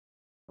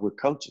we're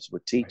coaches, we're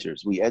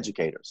teachers, we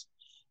educators.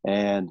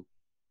 And,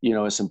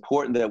 it's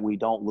important that we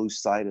don't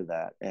lose sight of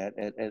that. And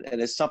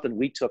it's something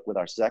we took with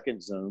our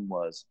second Zoom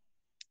was,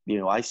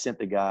 I sent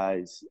the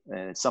guys,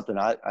 and it's something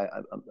I'm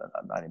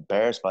not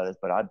embarrassed by this,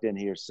 but I've been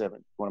here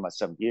going to my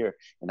seventh year,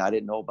 and I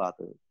didn't know about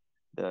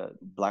the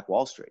Black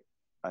Wall Street.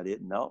 I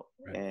didn't know.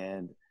 Right.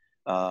 And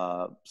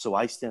so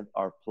I sent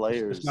our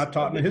players. It's not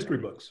taught in the history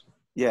books.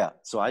 Yeah.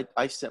 So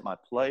I sent my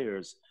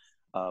players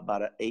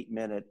about an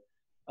 8-minute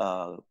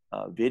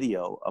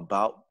video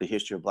about the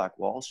history of Black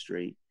Wall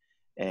Street.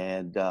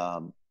 And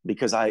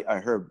because I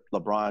heard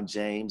LeBron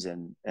James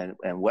and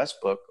Russell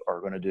Westbrook are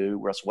going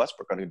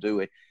to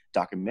do a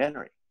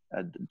documentary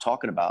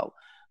talking about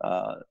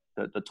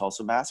the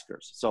Tulsa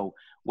massacres. So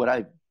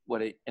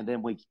and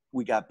then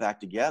we got back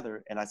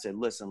together, and I said,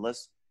 listen,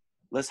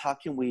 let's how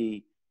can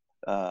we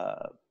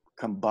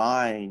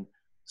combine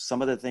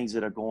some of the things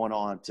that are going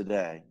on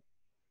today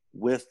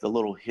with the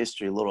little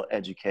history, a little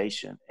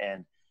education.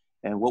 And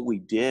what we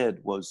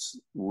did was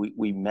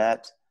we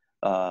met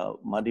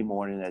Monday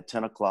morning at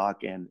 10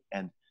 o'clock, and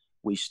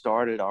we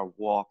started our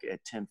walk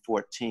at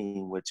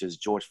 10:14, which is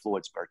George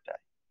Floyd's birthday,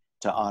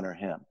 to honor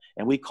him.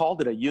 And we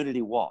called it a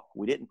unity walk.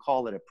 We didn't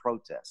call it a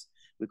protest.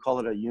 We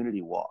called it a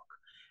unity walk.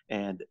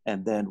 And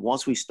then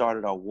once we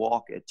started our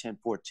walk at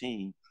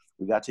 10:14,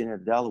 we got to the end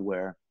of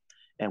Delaware,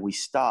 and we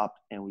stopped,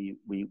 and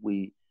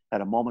we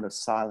had a moment of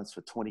silence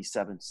for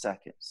 27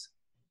 seconds.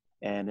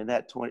 And in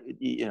that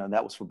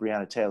that was for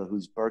Breonna Taylor,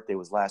 whose birthday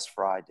was last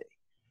Friday.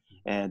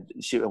 And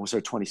it was her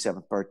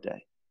 27th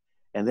birthday.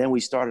 And then we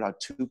started our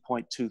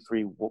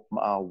 2.23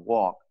 mile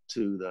walk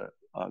to the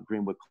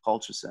Greenwood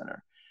Culture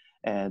Center.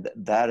 And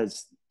that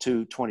is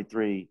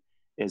 223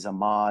 is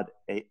Ahmaud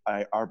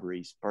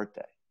Arbery's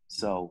birthday.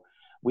 So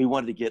we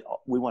wanted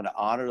to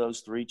honor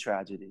those three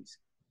tragedies.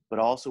 But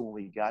also when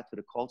we got to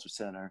the Culture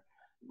Center,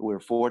 we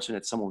were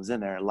fortunate someone was in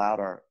there and allowed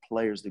our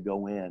players to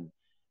go in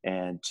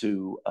and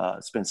to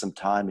spend some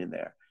time in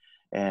there.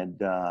 And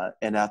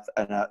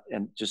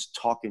just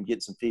talk and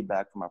get some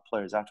feedback from our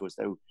players afterwards.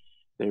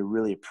 They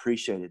really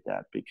appreciated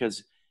that,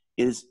 because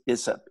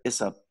it's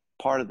a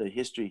part of the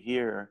history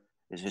here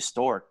is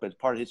historic, but it's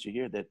part of history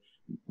here that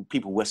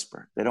people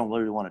whisper. They don't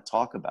really want to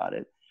talk about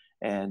it.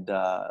 And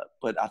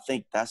but I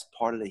think that's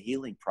part of the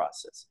healing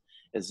process,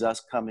 is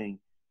us coming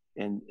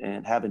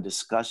and having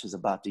discussions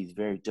about these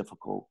very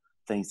difficult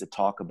things to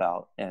talk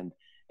about. And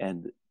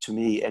to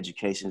me,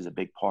 education is a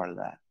big part of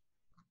that.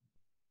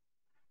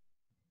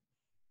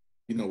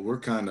 We're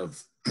kind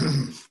of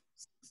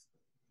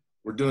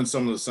we're doing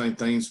some of the same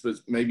things, but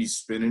maybe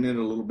spinning it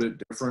a little bit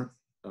different.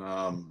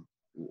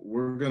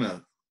 We're going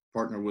to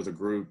partner with a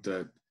group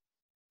that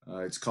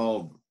it's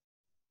called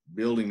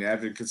Building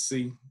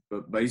Advocacy,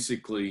 but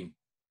basically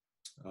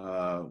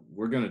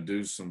we're going to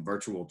do some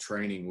virtual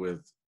training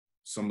with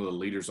some of the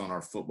leaders on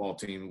our football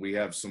team. We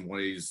have some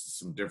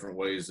different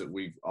ways that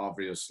we've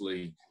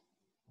obviously,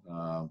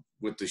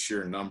 with the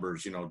sheer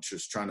numbers,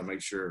 just trying to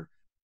make sure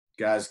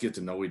guys get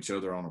to know each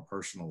other on a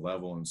personal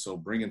level. And so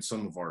bringing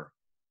some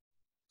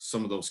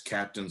of those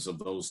captains of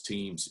those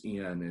teams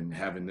in and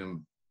having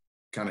them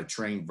kind of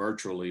train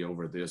virtually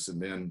over this.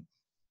 And then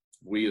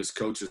we as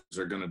coaches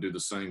are going to do the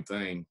same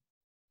thing,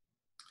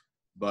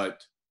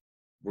 but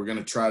we're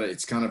going to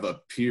it's kind of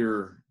a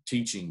peer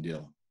teaching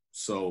deal.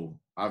 So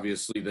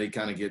obviously they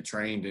kind of get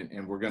trained,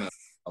 and we're going to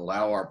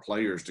allow our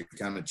players to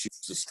kind of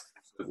choose the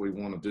skills that we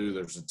want to do.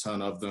 There's a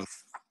ton of them.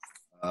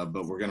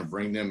 But we're going to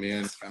bring them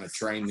in, kind of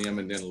train them,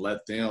 and then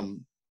let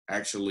them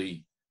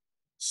actually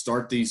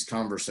start these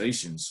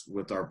conversations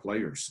with our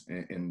players.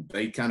 And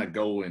they kind of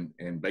go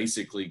and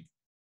basically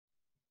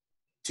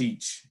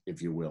teach,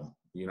 if you will.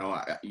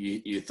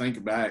 You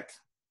think back,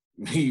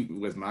 me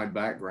with my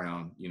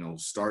background,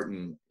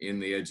 starting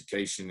in the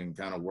education and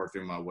kind of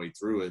working my way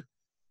through it,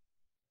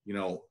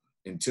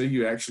 until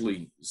you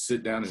actually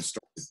sit down and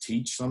start to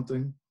teach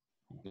something,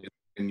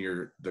 and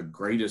the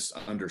greatest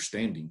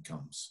understanding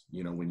comes,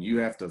 when you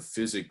have to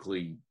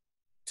physically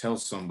tell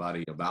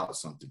somebody about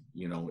something.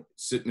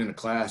 Sitting in a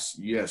class,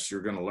 yes,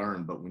 you're going to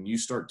learn, but when you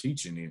start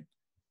teaching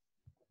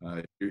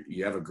it,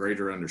 you have a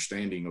greater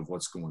understanding of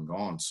what's going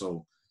on.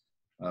 So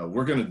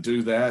we're going to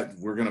do that.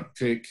 We're going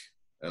to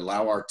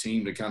allow our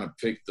team to kind of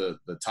pick the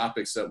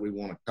topics that we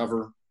want to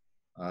cover.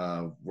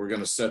 We're going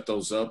to set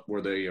those up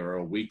where they are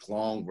a week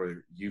long,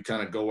 where you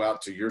kind of go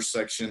out to your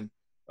section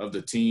of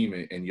the team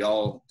and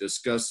y'all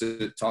discuss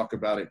it, talk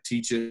about it,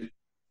 teach it,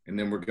 and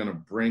then we're going to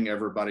bring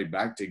everybody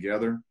back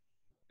together,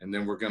 and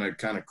then we're going to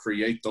kind of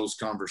create those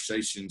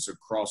conversations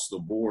across the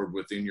board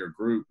within your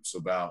groups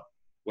about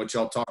what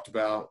y'all talked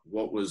about,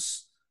 what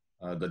was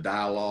the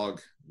dialogue,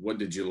 what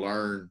did you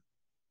learn.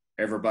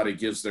 Everybody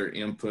gives their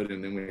input,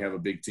 and then we have a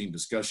big team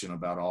discussion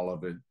about all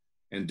of it,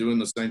 and doing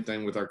the same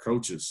thing with our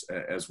coaches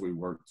as we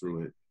work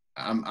through it.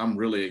 I'm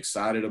really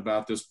excited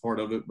about this part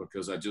of it,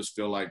 because I just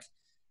feel like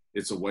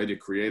it's a way to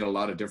create a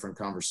lot of different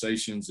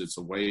conversations. It's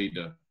a way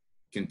to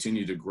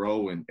continue to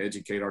grow and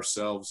educate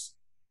ourselves.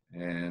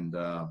 And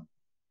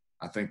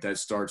I think that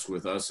starts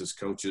with us as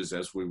coaches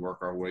as we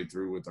work our way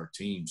through with our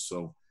teams.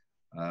 So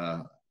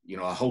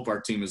I hope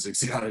our team is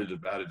excited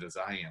about it as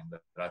I am.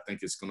 But I think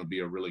it's going to be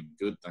a really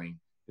good thing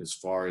as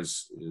far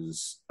as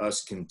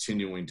us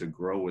continuing to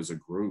grow as a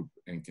group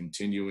and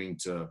continuing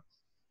to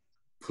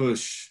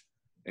push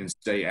and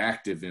stay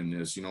active in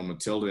this.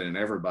 Matilda and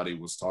everybody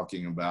was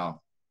talking about,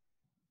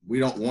 we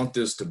don't want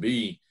this to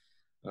be,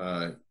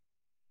 a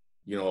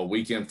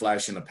weekend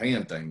flash in the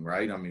pan thing,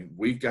 right? I mean,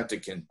 we've got to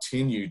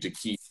continue to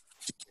keep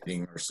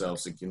educating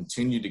ourselves and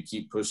continue to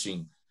keep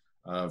pushing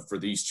for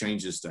these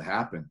changes to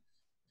happen.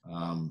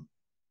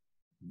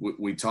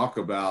 We talk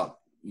about,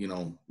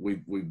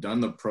 we've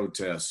done the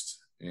protest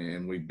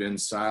and we've been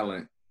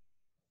silent.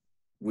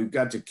 We've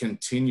got to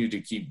continue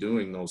to keep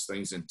doing those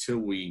things until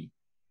we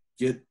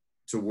get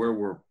to where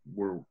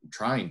we're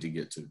trying to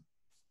get to.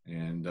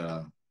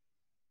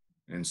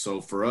 And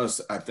so for us,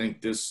 I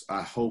think this,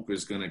 I hope,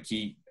 is going to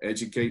keep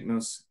educating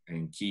us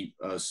and keep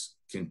us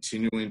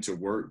continuing to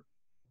work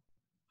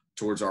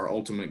towards our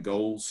ultimate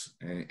goals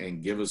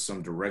and give us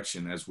some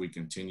direction as we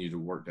continue to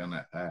work down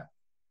that path.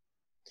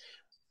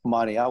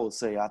 Monty, I will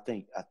say, I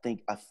think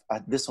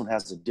this one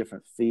has a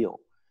different feel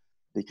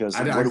because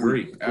I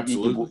agree.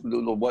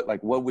 Absolutely.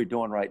 What we're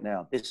doing right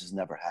now, this has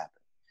never happened.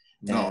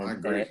 No, I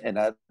agree. And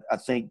I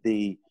think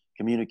the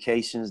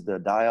communications, the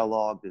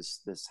dialogue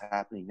that's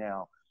happening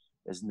now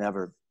is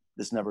never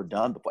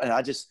done before. And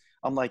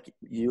I'm like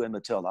you and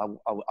Matilda.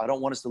 I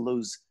don't want us to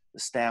lose the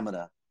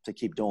stamina to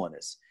keep doing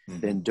this,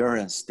 the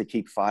endurance to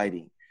keep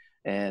fighting,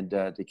 and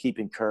to keep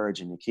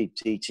encouraging, to keep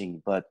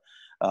teaching. But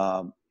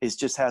it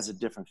just has a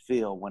different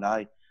feel when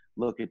I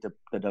look at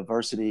the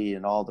diversity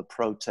and all the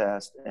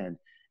protests, and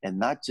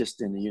not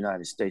just in the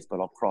United States, but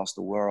across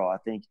the world. I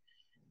think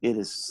it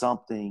is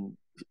something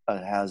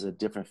has a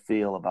different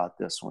feel about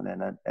this one.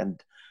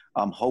 And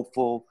I'm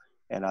hopeful.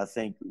 And I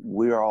think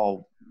we're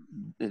all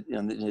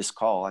in this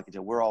call, like I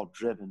said, we're all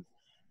driven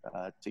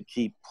to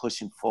keep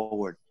pushing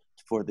forward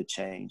for the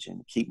change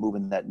and keep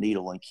moving that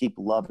needle and keep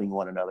loving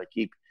one another,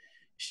 keep,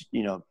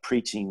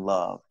 preaching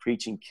love,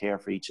 preaching care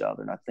for each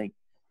other. And I think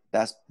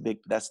that's big.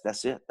 That's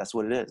it. That's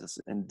what it is.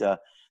 And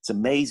it's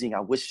amazing. I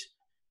wish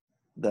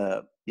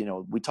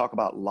we talk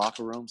about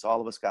locker rooms.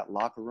 All of us got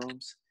locker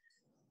rooms.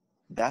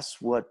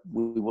 That's what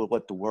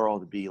what the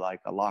world would be like,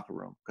 a locker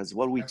room. Because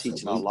what do we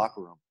teach in our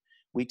locker room?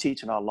 We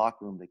teach in our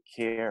locker room to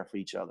care for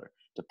each other,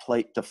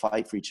 to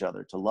fight for each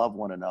other, to love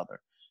one another,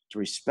 to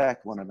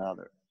respect one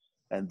another.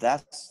 And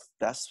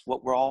that's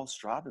what we're all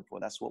striving for.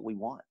 That's what we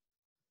want.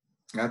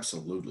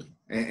 Absolutely.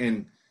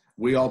 And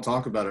we all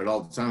talk about it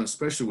all the time,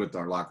 especially with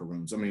our locker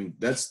rooms. I mean,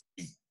 that's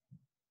the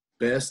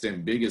best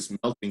and biggest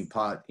melting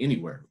pot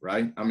anywhere,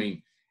 right? I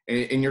mean,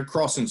 and you're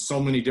crossing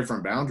so many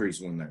different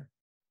boundaries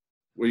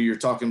where you're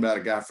talking about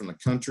a guy from the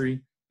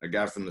country, a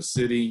guy from the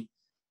city.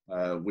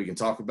 We can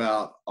talk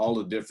about all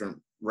the different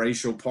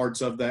racial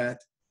parts of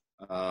that.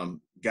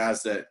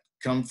 Guys that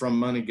come from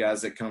money,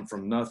 guys that come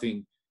from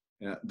nothing.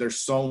 There's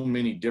so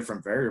many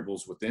different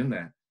variables within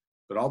that.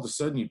 But all of a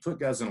sudden you put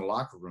guys in a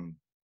locker room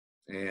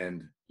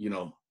and,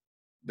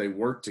 they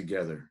work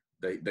together.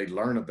 They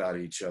learn about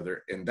each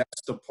other. And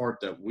that's the part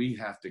that we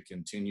have to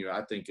continue,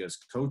 I think, as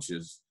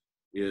coaches,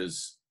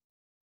 is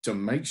to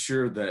make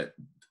sure that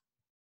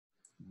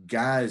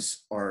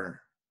guys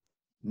are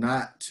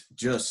not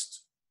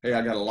just, hey,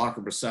 I got a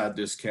locker beside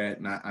this cat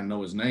and I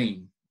know his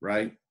name,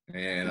 right?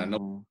 And I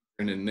know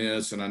in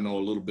this and I know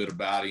a little bit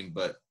about him,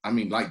 but I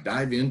mean, like,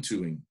 dive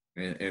into him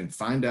and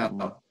find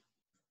out,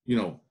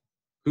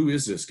 who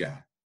is this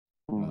guy?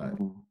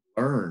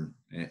 Learn.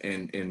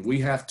 And we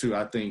have to,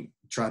 I think,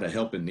 try to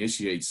help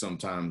initiate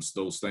sometimes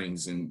those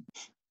things. And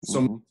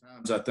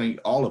sometimes I think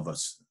all of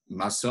us,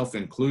 myself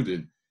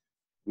included,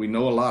 we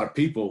know a lot of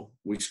people,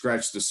 we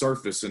scratch the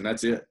surface and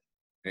that's it.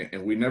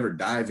 And we never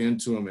dive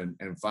into them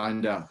and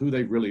find out who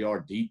they really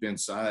are deep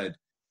inside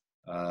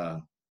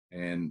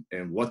and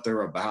what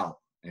they're about.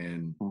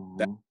 And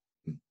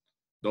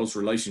those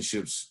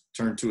relationships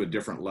turn to a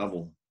different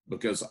level,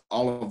 because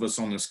all of us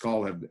on this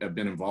call have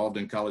been involved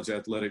in college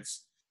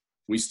athletics.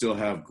 We still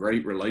have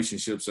great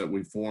relationships that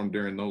we formed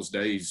during those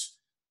days,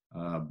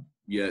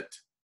 yet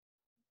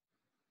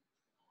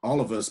all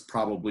of us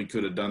probably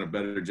could have done a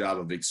better job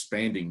of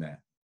expanding that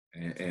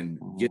and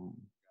getting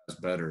us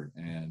better.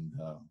 And,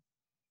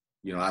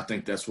 I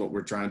think that's what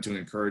we're trying to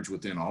encourage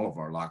within all of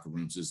our locker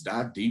rooms, is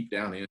dive deep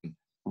down in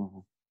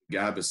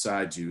guy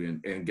beside you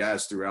and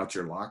guys throughout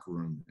your locker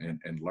room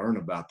and learn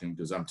about them.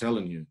 Because I'm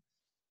telling you,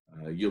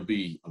 you'll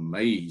be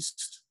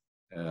amazed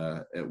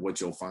at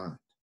what you'll find.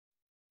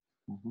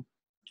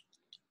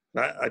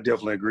 I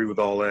definitely agree with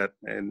all that.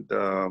 And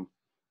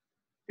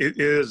it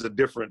is a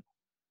different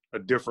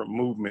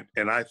movement.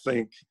 And I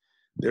think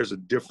there's a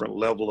different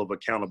level of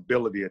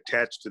accountability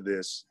attached to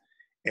this.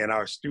 And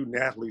our student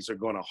athletes are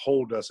going to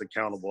hold us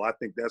accountable. I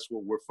think that's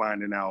what we're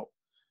finding out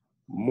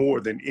more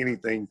than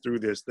anything through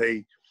this.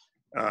 When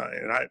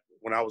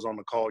I was on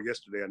the call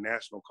yesterday, a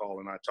national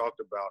call, and I talked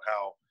about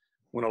how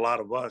when a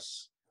lot of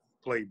us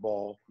played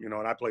ball, and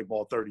I played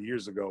ball 30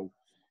 years ago,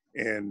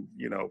 and,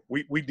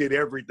 we did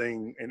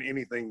everything and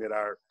anything that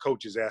our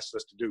coaches asked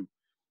us to do.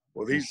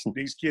 Well,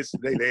 these kids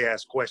today, they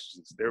ask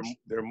questions.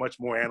 They're much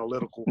more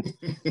analytical.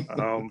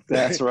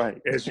 That's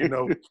right. As you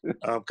know,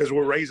 because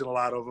we're raising a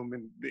lot of them,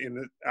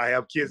 and I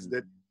have kids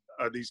that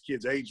are these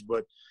kids' age,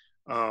 but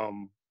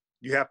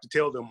you have to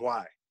tell them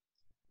why.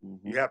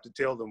 You have to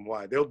tell them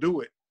why. They'll do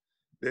it,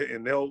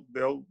 and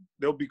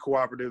they'll be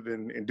cooperative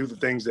and do the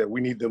things that we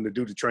need them to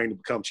do to train to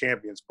become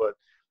champions. But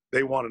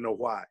they want to know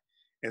why.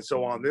 And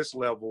so on this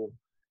level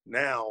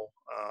now,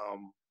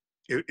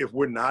 if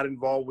we're not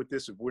involved with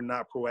this, if we're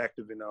not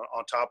proactive and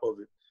on top of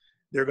it,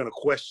 they're going to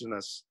question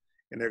us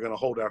and they're going to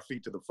hold our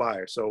feet to the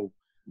fire. So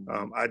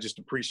I just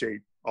appreciate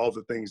all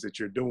the things that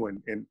you're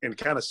doing, and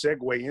kind of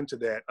segue into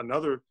that.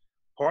 Another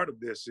part of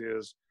this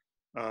is,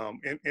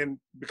 and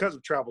because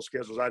of travel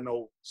schedules, I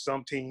know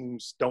some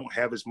teams don't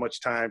have as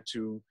much time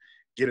to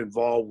get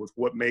involved with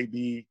what may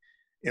be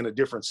in a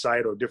different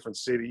site or a different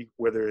city,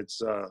 whether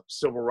it's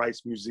civil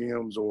rights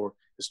museums or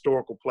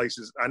historical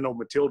places. I know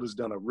Matilda's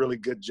done a really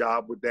good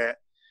job with that.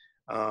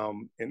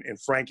 And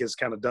Frank has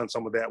kind of done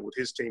some of that with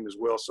his team as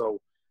well. So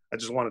I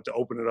just wanted to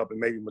open it up, and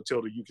maybe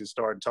Matilda, you can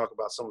start and talk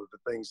about some of the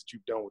things that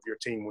you've done with your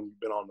team when you've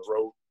been on the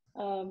road.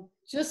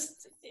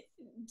 Just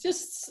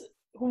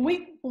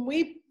when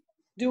we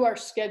do our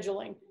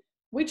scheduling,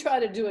 we try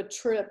to do a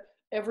trip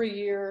every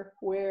year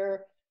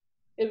where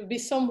it would be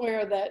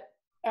somewhere that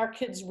our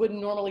kids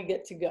wouldn't normally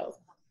get to go.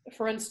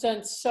 For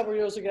instance, several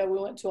years ago, we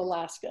went to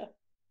Alaska.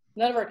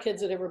 None of our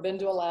kids had ever been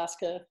to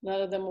Alaska.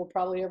 None of them will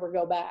probably ever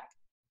go back.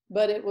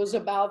 But it was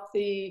about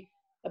the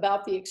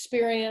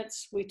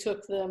experience. We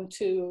took them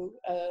to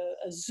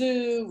a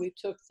zoo. We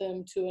took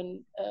them to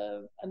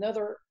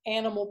another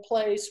animal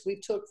place.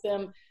 We took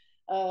them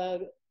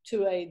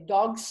to a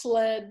dog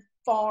sled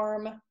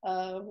farm.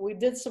 We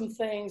did some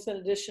things in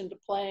addition to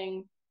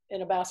playing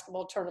in a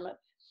basketball tournament.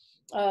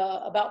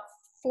 About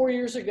 4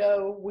 years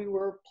ago, we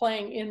were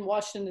playing in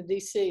Washington,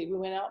 D.C. We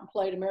went out and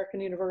played American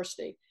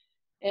University.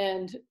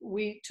 And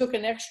we took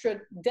an extra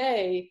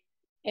day,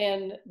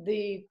 and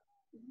we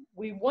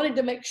wanted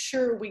to make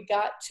sure we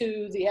got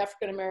to the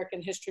African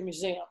American History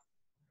Museum.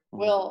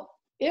 Well,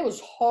 it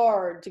was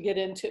hard to get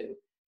into.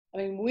 I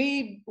mean,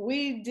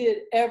 we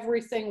did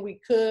everything we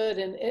could,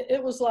 and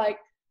it was like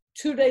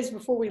 2 days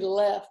before we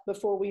left,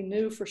 before we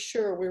knew for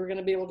sure we were going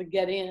to be able to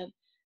get in.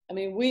 I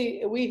mean,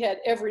 we had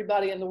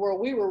everybody in the world.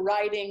 We were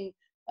writing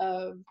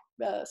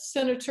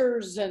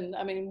senators, and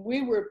I mean,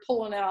 we were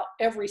pulling out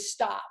every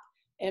stop.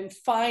 And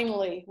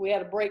finally, we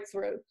had a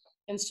breakthrough.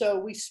 And so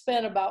we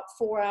spent about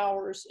 4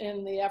 hours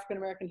in the African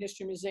American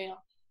History Museum.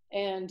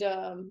 And,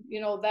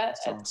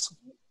 Awesome.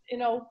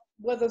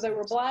 Whether they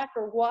were black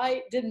or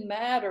white, didn't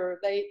matter.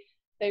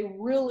 They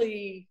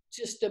really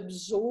just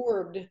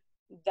absorbed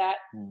that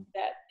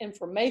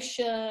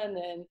information.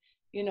 And,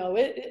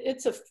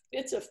 it's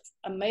a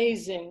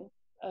amazing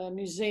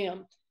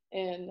museum.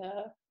 And,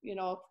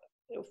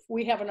 if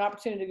we have an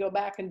opportunity to go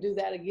back and do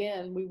that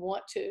again, we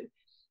want to.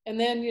 And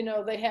then,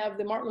 they have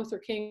the Martin Luther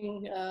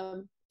King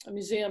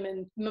Museum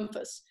in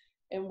Memphis.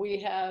 And we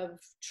have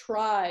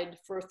tried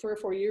for 3 or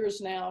 4 years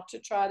now to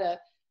try to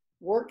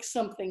work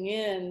something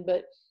in,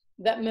 but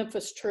that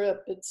Memphis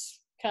trip,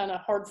 it's kind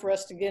of hard for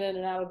us to get in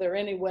and out of there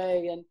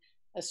anyway.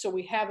 And so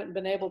we haven't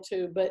been able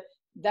to, but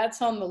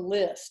that's on the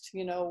list.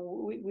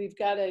 We've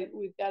got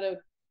to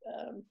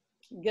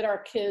get our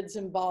kids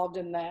involved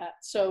in that.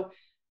 So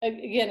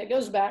again, it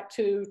goes back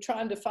to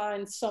trying to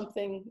find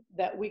something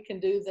that we can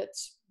do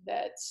that's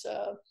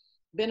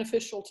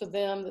beneficial to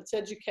them, that's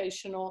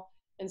educational,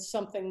 and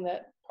something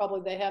that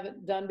probably they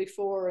haven't done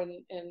before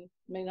and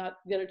may not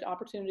get an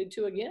opportunity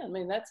to again. I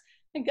mean, I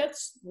think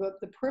that's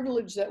the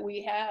privilege that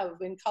we have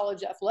in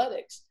college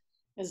athletics,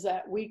 is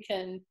that we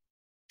can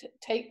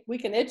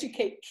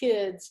educate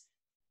kids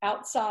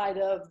outside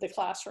of the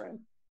classroom.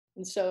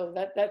 And so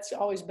that's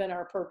always been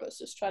our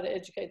purpose, is try to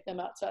educate them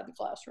outside the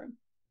classroom.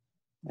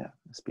 Yeah,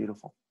 that's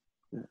beautiful.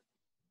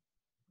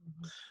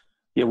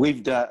 Yeah,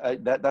 we've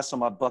done that's on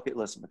my bucket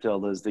list,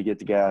 Matilda, is to get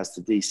the guys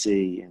to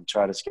DC and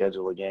try to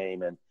schedule a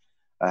game. And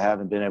I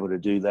haven't been able to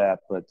do that,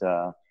 but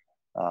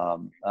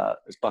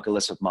it's bucket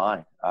list of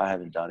mine. I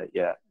haven't done it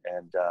yet,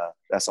 and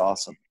that's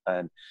awesome.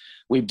 And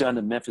we've done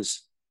the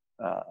Memphis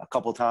a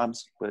couple of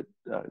times with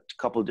a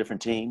couple of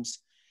different teams,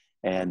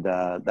 and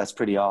that's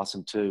pretty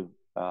awesome too.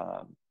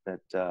 I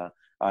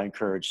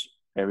encourage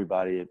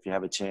everybody, if you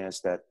have a chance,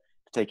 to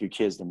take your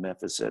kids to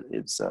Memphis.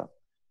 It's a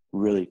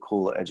really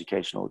cool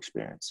educational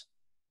experience.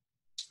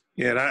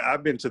 Yeah, and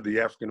I've been to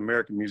the African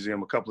American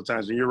Museum a couple of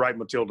times, and you're right,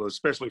 Matilda,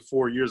 especially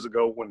 4 years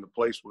ago when the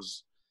place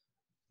was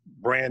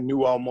brand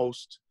new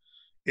almost.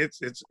 It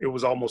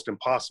was almost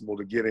impossible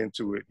to get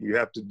into it. You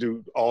have to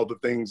do all the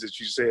things that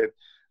you said.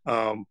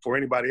 For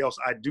anybody else,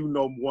 I do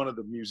know one of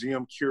the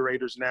museum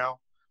curators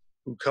now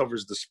who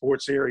covers the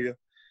sports area.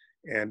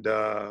 And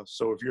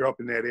so if you're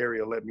up in that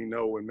area, let me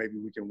know, and maybe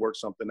we can work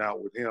something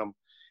out with him.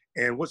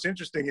 And what's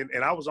interesting,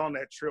 and I was on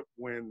that trip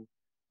when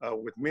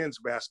with men's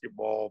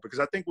basketball, because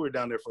I think we were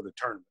down there for the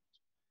tournament.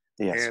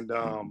 Yes.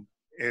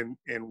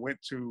 And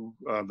went to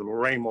the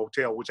Lorraine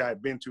Motel, which I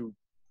had been to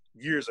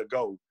years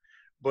ago.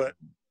 But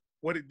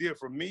what it did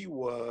for me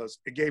was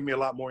it gave me a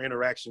lot more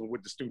interaction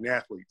with the student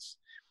athletes.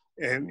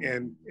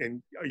 And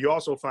you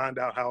also find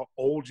out how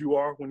old you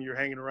are when you're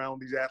hanging around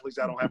these athletes.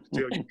 I don't have to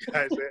tell you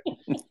guys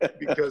that,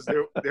 because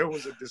there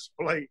was a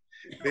display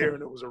there,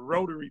 and it was a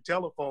rotary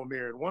telephone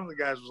there, and one of the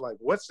guys was like,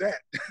 "What's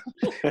that?"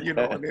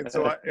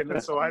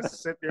 And so I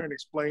sat there and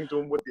explained to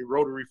him what the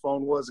rotary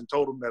phone was, and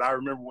told him that I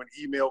remember when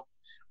email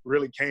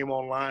really came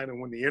online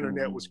and when the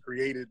internet was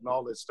created and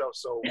all that stuff.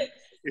 So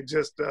it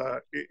just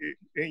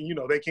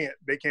they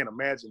can't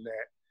imagine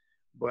that,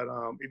 but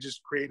it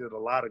just created a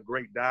lot of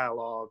great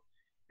dialogue.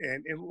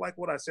 And like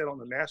what I said on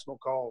the national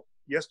call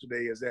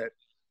yesterday is that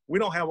we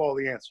don't have all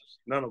the answers,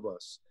 none of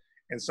us.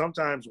 And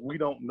sometimes we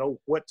don't know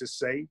what to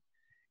say.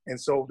 And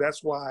so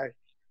that's why,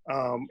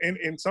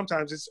 and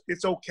sometimes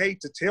it's okay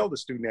to tell the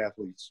student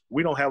athletes,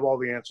 we don't have all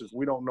the answers,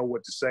 we don't know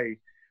what to say,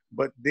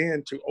 but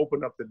then to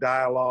open up the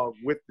dialogue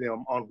with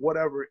them on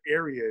whatever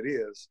area it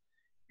is,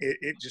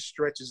 it just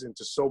stretches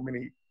into so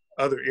many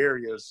other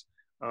areas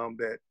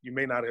that you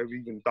may not have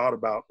even thought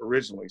about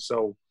originally.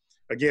 So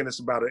again, it's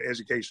about an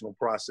educational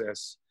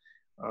process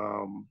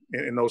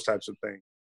and those types of things.